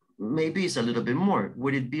 Then maybe it's a little bit more.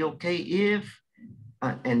 Would it be okay if,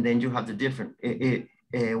 and then you have the different,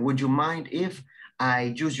 would you mind if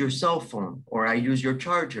I use your cell phone or I use your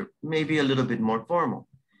charger? Maybe a little bit more formal.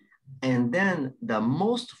 And then the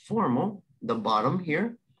most formal, the bottom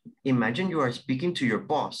here, imagine you are speaking to your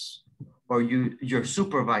boss or your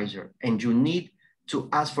supervisor and you need to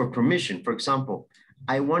ask for permission. For example,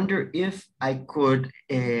 I wonder if I could,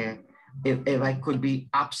 if I could be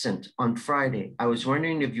absent on Friday. I was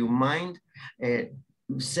wondering if you mind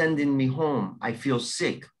sending me home. I feel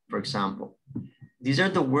sick, for example. These are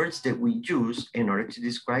the words that we use in order to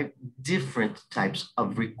describe different types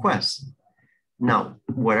of requests. Now,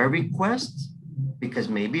 what are requests? Because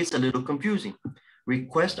maybe it's a little confusing.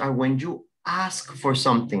 Requests are when you ask for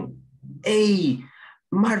something. Hey,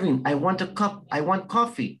 Marvin, I want a cup, I want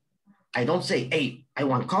coffee. I don't say, hey, I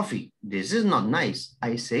want coffee. This is not nice.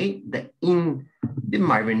 I say that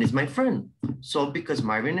Marvin is my friend. So because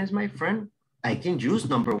Marvin is my friend, I can use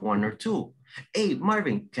number 1 or 2. Hey,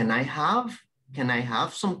 Marvin, can I have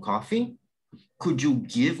some coffee? Could you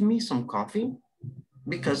give me some coffee?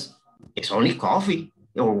 Because it's only coffee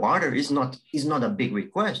or water is not a big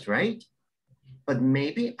request, right? But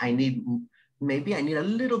maybe I need a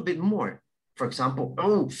little bit more. For example,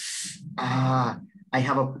 I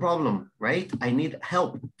have a problem, right? I need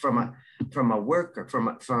help from a worker, from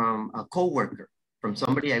a coworker, from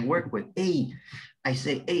somebody I work with. Hey, I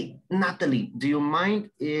say, hey, Natalie, do you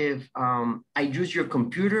mind if I use your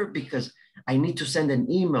computer because I need to send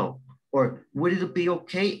an email? Or would it be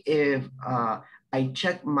okay if I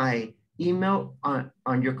check my email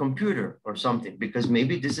on your computer or something? Because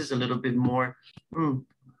maybe this is a little bit more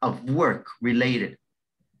of work related.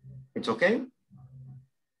 It's okay?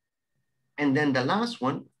 And then the last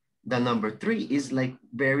one, the number 3 is like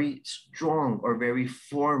very strong or very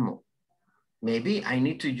formal. Maybe I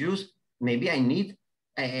need to use, maybe I need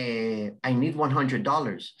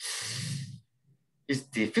 $100. It's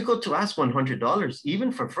difficult to ask $100,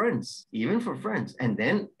 even for friends. And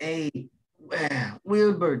then, hey,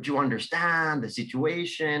 Wilbur, do you understand the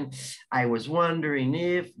situation? I was wondering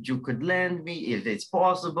if you could lend me, if it's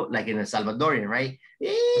possible, like in a Salvadorian, right?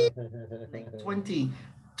 Like $20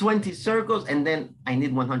 20 circles, and then I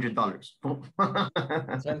need $100.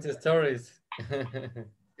 20 stories.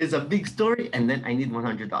 It's a big story, and then I need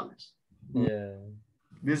 $100. Yeah.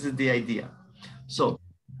 This is the idea. So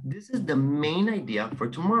this is the main idea for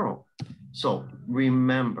tomorrow. So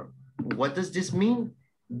remember, what does this mean?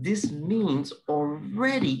 This means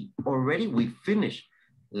already we finished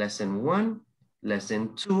lesson 1,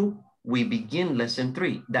 lesson 2, we begin lesson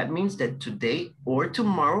 3. That means that today or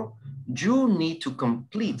tomorrow, you need to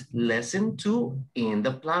complete lesson 2 in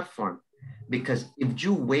the platform. Because if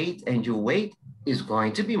you wait and you wait, it's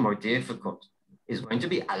going to be more difficult. It's going to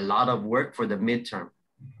be a lot of work for the midterm.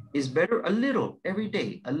 It's better a little every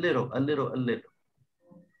day, a little.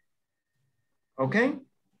 Okay?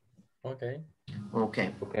 Okay.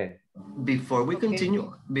 Before we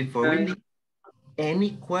continue, before we leave,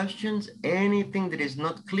 any questions, anything that is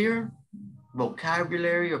not clear,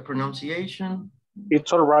 vocabulary or pronunciation?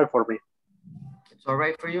 It's all right for me. It's all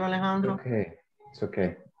right for you, Alejandro? Okay, it's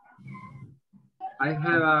okay. I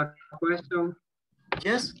have a question.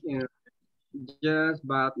 Yes? Yes,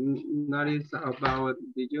 but not is about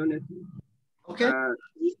the unit. Okay.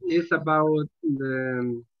 It's about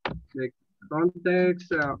the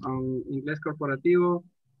context on Inglés Corporativo.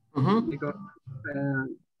 Because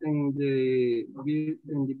in the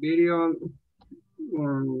video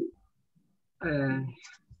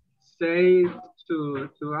say to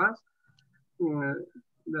us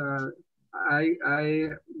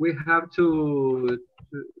we have to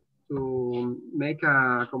make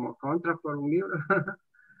a como contra por un libro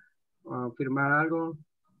firmar algo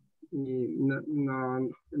y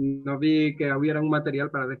no vi que hubiera un material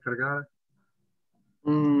para descargar.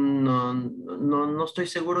 No estoy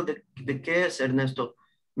seguro de qué es, Ernesto.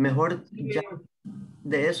 Mejor ya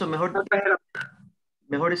de eso, mejor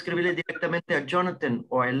escribirle directamente a Jonathan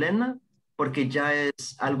o a Elena, porque ya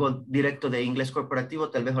es algo directo de Inglés Corporativo,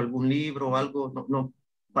 tal vez algún libro o algo, no,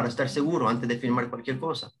 para estar seguro antes de firmar cualquier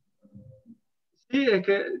cosa. Sí, es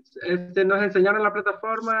que nos enseñaron la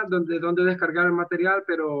plataforma donde descargar el material,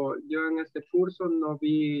 pero yo en este curso no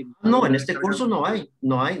vi. No, en este curso no hay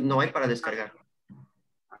para descargar.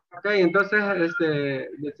 Ok, entonces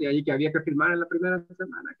decía ahí que había que firmar en la primera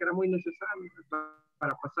semana, que era muy necesario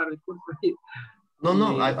para pasar el curso.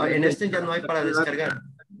 No, en este ya no hay para descargar.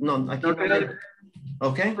 No, aquí no hay.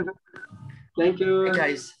 Okay. Thank you. Hey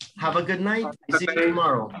guys, have a good night. See you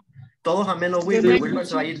tomorrow. Todos a menos Wilmer. Wilmer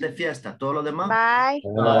se va a ir de fiesta. Todo lo demás. Bye.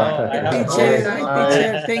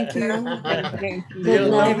 Teacher, thank you. Good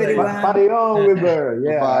night, everyone. Party on, Wilmer.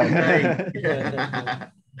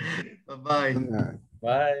 Yeah. Bye-bye.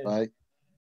 Bye. Bye.